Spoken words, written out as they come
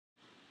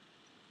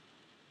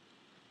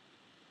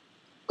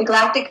The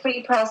Galactic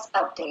Free Press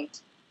update.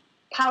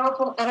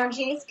 Powerful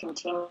energies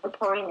continue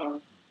pouring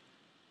in.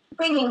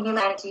 Bringing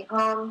humanity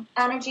home,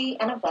 energy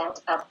and event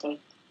update.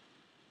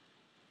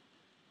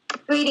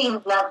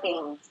 Greetings, love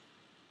beings.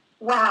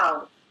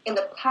 Wow, in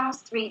the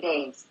past 3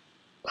 days,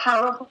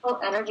 powerful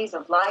energies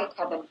of light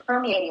have been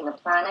permeating the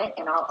planet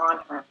and all on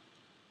her.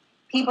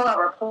 People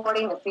are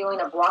reporting the feeling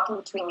of walking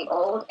between the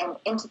old and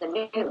into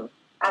the new,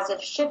 as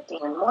if shifting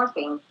and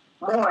morphing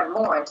more and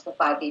more into the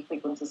 5D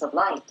frequencies of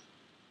light.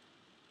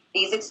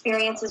 These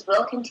experiences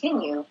will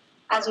continue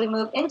as we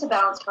move into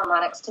balanced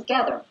harmonics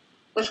together,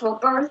 which will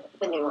birth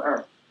the new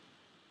earth.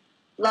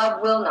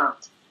 Love will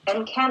not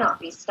and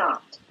cannot be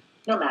stopped,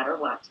 no matter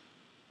what.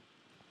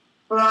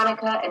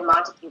 Veronica and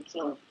Montague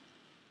King.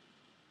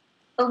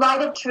 The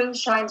light of truth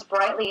shines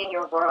brightly in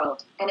your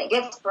world, and it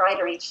gets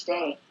brighter each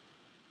day.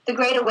 The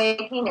Great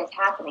Awakening is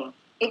happening.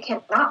 It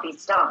cannot be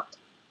stopped.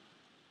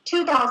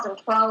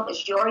 2012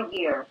 is your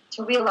year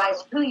to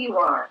realize who you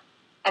are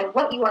and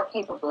what you are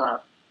capable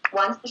of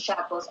once the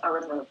shackles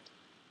are removed.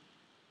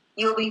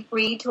 You will be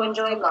free to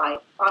enjoy life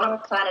on a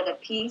planet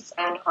of peace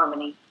and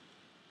harmony.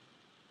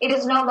 It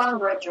is no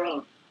longer a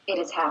dream. It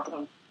is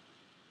happening.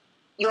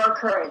 Your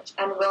courage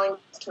and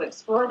willingness to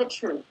explore the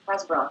truth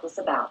has brought this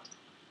about.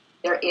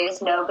 There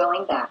is no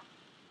going back.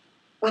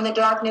 When the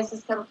darkness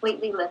is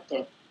completely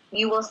lifted,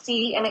 you will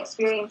see and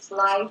experience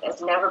life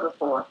as never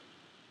before.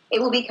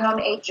 It will become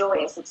a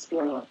joyous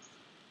experience.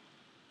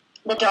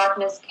 The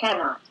darkness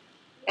cannot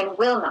and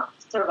will not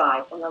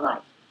survive in the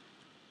light.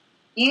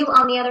 You,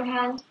 on the other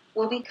hand,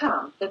 will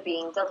become the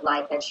beings of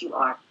light that you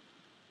are.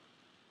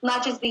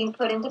 Much is being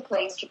put into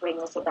place to bring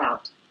this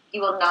about.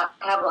 You will not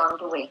have long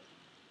to wait.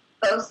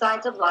 Both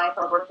sides of life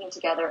are working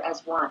together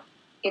as one.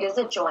 It is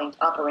a joint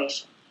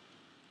operation.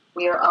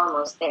 We are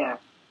almost there.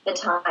 The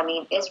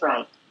timing is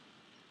right.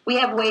 We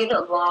have waited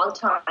a long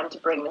time to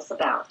bring this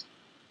about.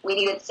 We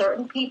needed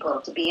certain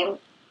people to be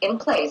in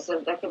place so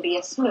there could be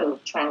a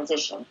smooth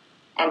transition.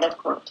 End of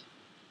quote.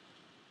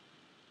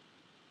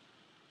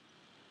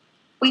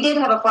 We did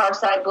have a far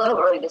side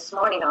blow early this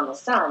morning on the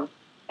sun,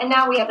 and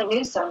now we have a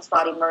new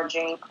sunspot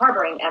emerging,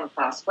 harboring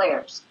M-class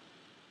flares.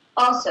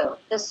 Also,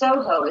 the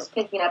SOHO is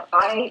picking up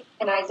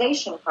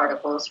ionization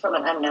particles from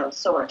an unknown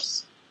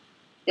source.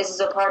 This is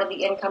a part of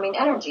the incoming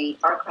energy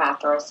our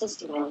craft are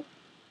assisting in.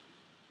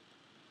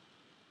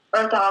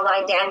 Earth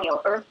ally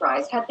Daniel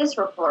Earthrise had this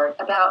report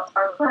about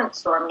our current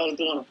storm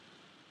Nadine.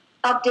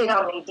 Update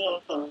on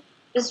Nadine.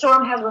 The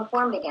storm has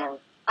reformed again.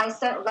 I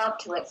sent love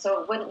to it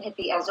so it wouldn't hit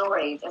the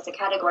Azores as a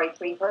Category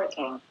 3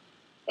 hurricane.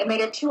 It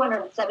made a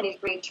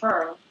 270-degree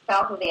turn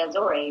south of the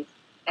Azores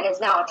and is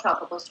now a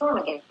tropical storm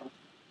again.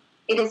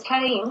 It is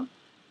heading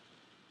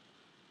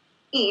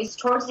east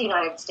towards the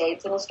United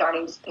States and is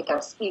starting to pick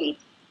up speed.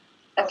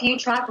 A few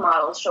track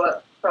models show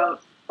it from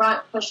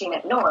front pushing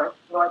it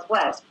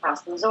northwest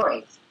past the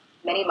Azores.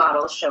 Many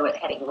models show it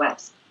heading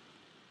west.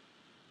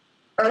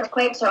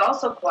 Earthquakes are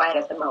also quiet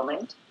at the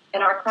moment,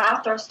 and our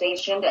craft are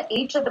stationed at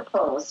each of the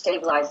poles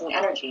stabilizing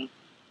energy.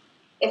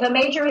 If a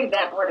major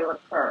event were to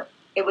occur,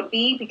 it would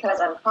be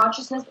because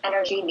unconsciousness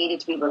energy needed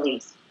to be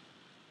released.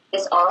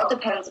 This all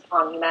depends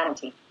upon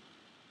humanity.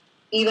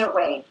 Either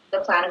way, the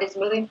planet is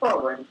moving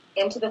forward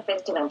into the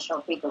fifth dimensional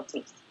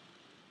frequencies.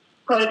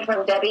 Quoted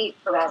from Debbie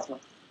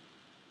Erasmus.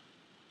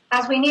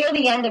 As we near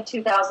the end of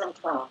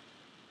 2012,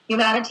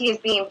 humanity is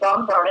being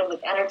bombarded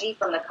with energy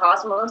from the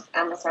cosmos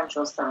and the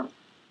central sun.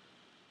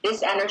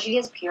 This energy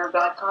is pure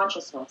God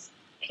consciousness,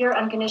 pure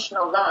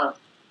unconditional love,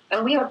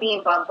 and we are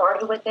being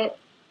bombarded with it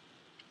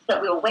so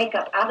that we will wake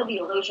up out of the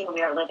illusion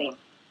we are living.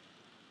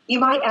 You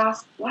might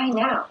ask, why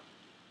now?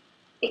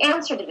 The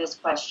answer to this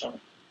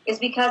question is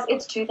because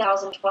it's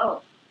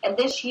 2012, and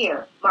this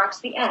year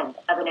marks the end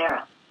of an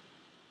era.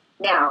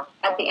 Now,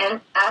 at the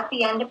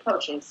end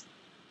approaches,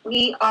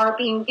 we are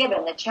being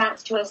given the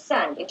chance to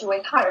ascend into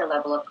a higher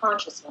level of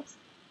consciousness.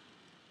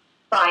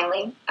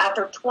 Finally,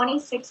 after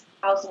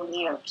 26,000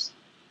 years,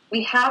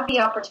 we have the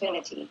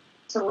opportunity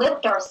to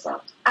lift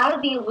ourselves out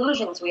of the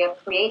illusions we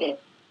have created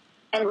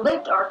and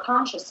lift our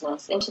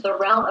consciousness into the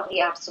realm of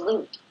the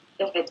absolute,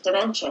 the fifth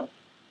dimension,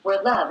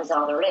 where love is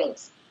all there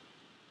is.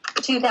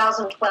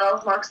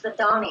 2012 marks the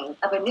dawning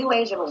of a new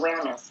age of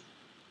awareness,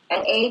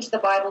 an age the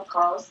Bible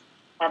calls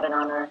heaven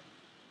on earth.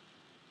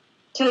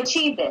 To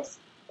achieve this,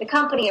 the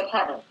company of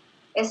heaven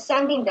is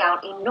sending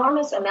down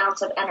enormous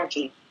amounts of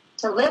energy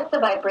to lift the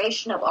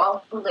vibration of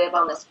all who live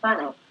on this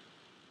planet.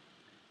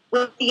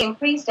 With the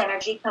increased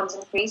energy comes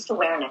increased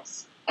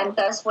awareness, and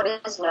thus what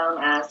is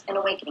known as an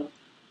awakening.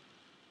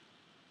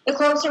 The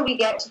closer we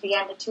get to the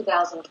end of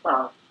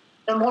 2012,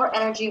 the more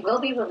energy will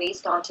be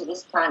released onto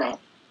this planet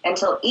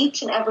until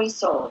each and every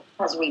soul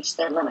has reached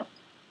their limit.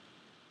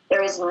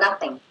 There is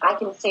nothing I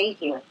can say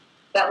here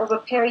that will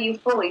prepare you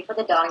fully for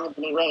the dawning of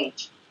the new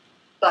age,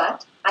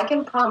 but I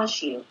can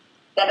promise you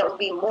that it will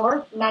be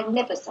more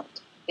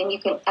magnificent than you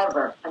can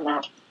ever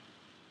imagine.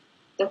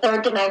 The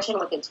third dimension,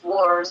 with its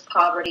wars,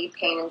 poverty,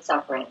 pain, and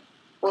suffering,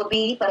 will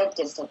be but a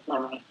distant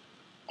memory.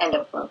 End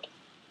of quote.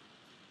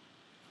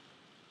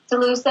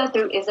 Salusa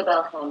through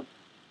Isabel Hen.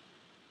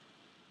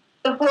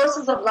 The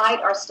forces of light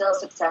are still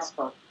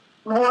successful.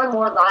 More and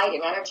more light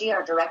and energy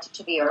are directed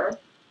to the earth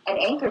and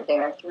anchored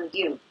there through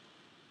you.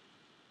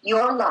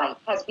 Your light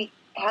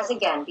has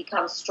again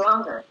become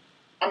stronger,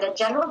 and the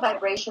general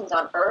vibrations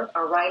on earth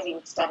are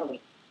rising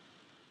steadily.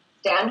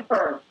 Stand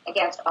firm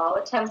against all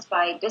attempts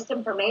by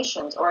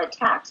disinformations or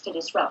attacks to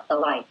disrupt the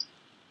light.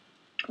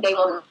 They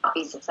will not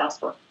be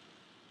successful.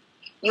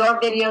 Your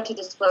video to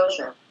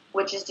disclosure,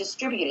 which is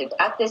distributed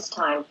at this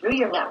time through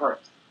your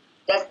networks,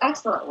 does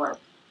excellent work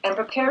and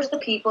prepares the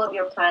people of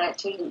your planet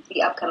to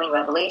the upcoming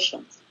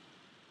revelations.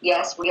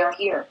 Yes, we are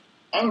here,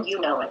 and you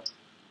know it.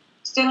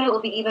 Soon it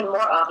will be even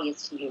more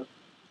obvious to you.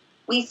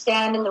 We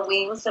stand in the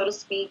wings, so to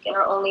speak, and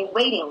are only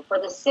waiting for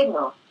the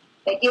signal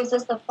that gives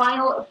us the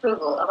final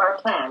approval of our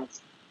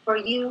plans for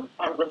you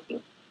and with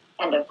you.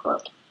 End of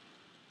quote.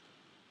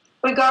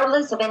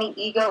 Regardless of any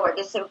ego or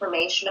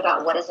disinformation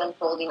about what is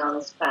unfolding on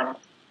this planet,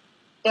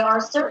 there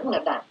are certain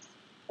events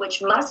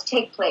which must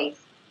take place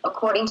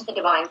according to the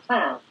divine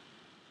plan,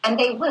 and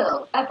they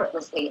will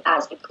effortlessly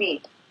as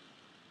decreed.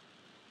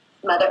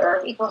 Mother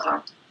Earth, equal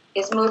heart,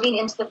 is moving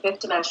into the fifth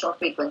dimensional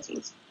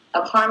frequencies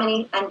of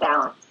harmony and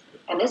balance,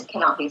 and this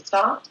cannot be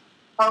stopped,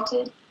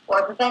 halted,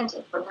 or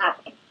prevented from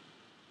happening.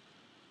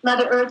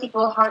 Mother Earth,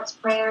 equal heart's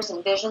prayers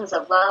and visions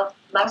of love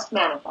must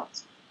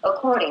manifest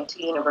according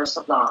to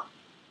universal law.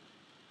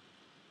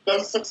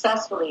 This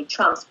successfully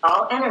trumps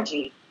all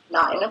energy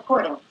not in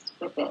accordance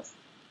with this.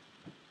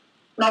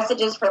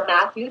 Messages from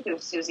Matthew through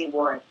Susie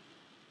Ward.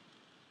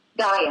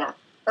 Gaia,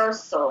 Earth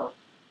Soul,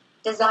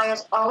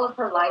 desires all of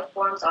her life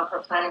forms on her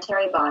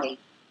planetary body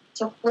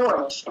to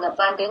flourish in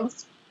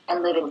abundance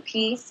and live in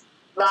peace,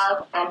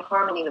 love, and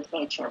harmony with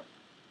nature.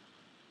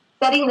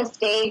 Setting the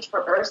stage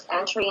for Earth's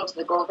entry into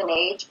the Golden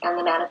Age and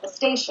the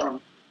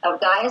manifestation of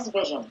Gaia's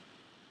vision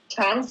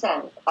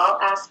transcends all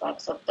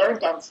aspects of third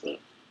density,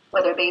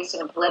 whether based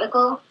in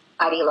political,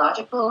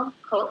 ideological,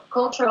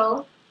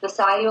 cultural,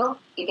 societal,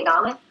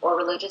 economic, or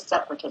religious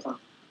separatism.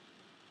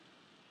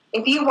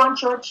 If you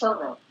want your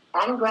children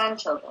and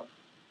grandchildren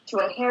to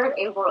inherit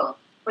a world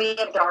free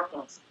of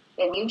darkness,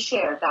 then you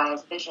share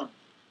Gaia's vision.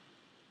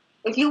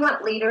 If you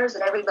want leaders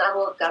at every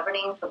level of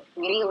governing, from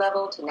community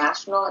level to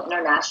national and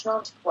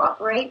international, to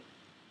cooperate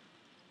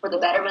for the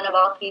betterment of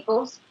all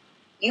peoples,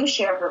 you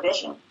share her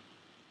vision.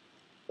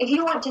 If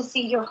you want to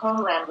see your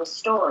homeland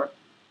restored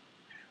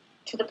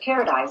to the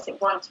paradise it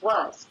once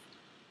was,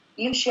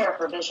 you share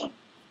her vision.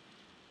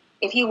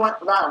 If you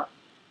want love,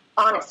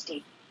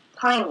 honesty,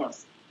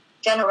 kindness,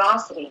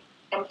 generosity,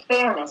 and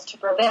fairness to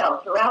prevail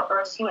throughout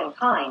Earth's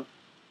humankind,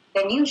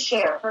 then you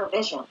share her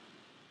vision.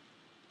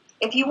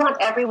 If you want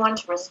everyone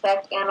to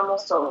respect animal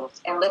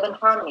souls and live in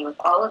harmony with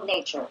all of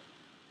nature,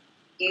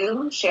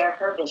 you share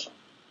her vision.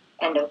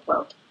 End of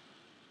quote.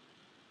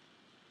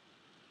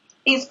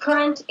 These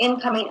current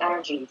incoming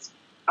energies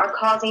are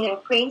causing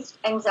increased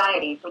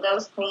anxiety for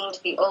those clinging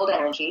to the old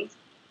energies,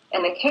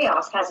 and the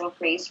chaos has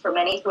increased for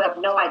many who have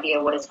no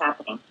idea what is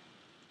happening.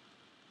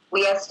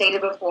 We have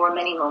stated before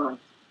many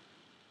moments,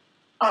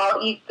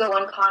 all ego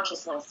and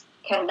consciousness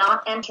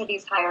cannot enter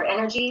these higher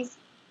energies,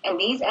 and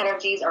these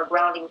energies are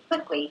grounding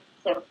quickly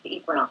since the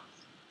equinox.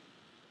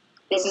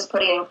 This is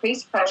putting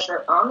increased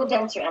pressure on the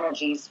denser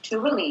energies to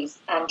release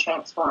and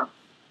transform.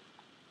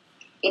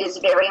 It is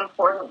very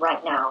important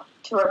right now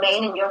to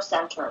remain in your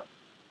center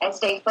and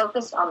stay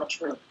focused on the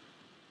truth.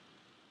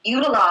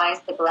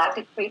 Utilize the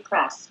Galactic Free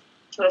Press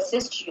to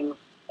assist you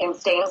in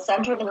staying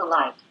centered in the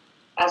light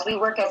as we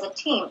work as a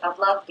team of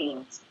love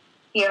beings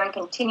here in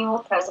continual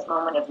present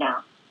moment of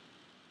now.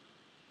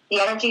 The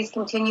energies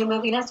continue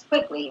moving us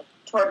quickly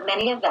toward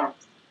many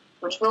events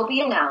which will be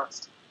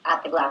announced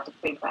at the Galactic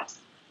Free Press.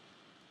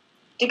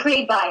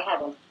 Decreed by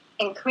heaven,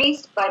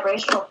 increased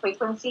vibrational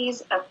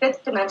frequencies of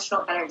fifth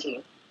dimensional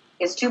energy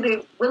is to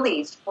be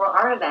released for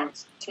our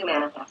events to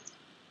manifest.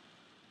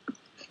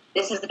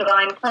 This is the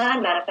divine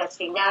plan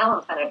manifesting now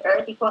on planet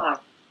Earth equal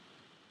heart.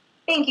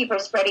 Thank you for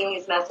spreading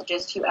these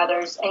messages to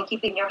others and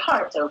keeping your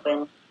hearts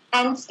open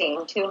and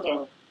staying tuned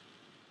in.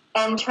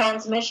 And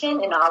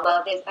transmission in all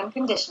love is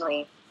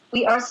unconditionally.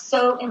 We are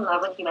so in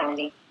love with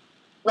humanity.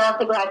 Love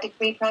the Galactic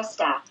Free Press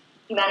staff,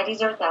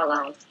 humanity's Earth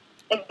allies,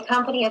 the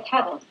company of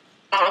heaven,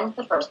 and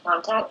the First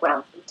Contact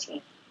Ground Fleet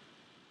team.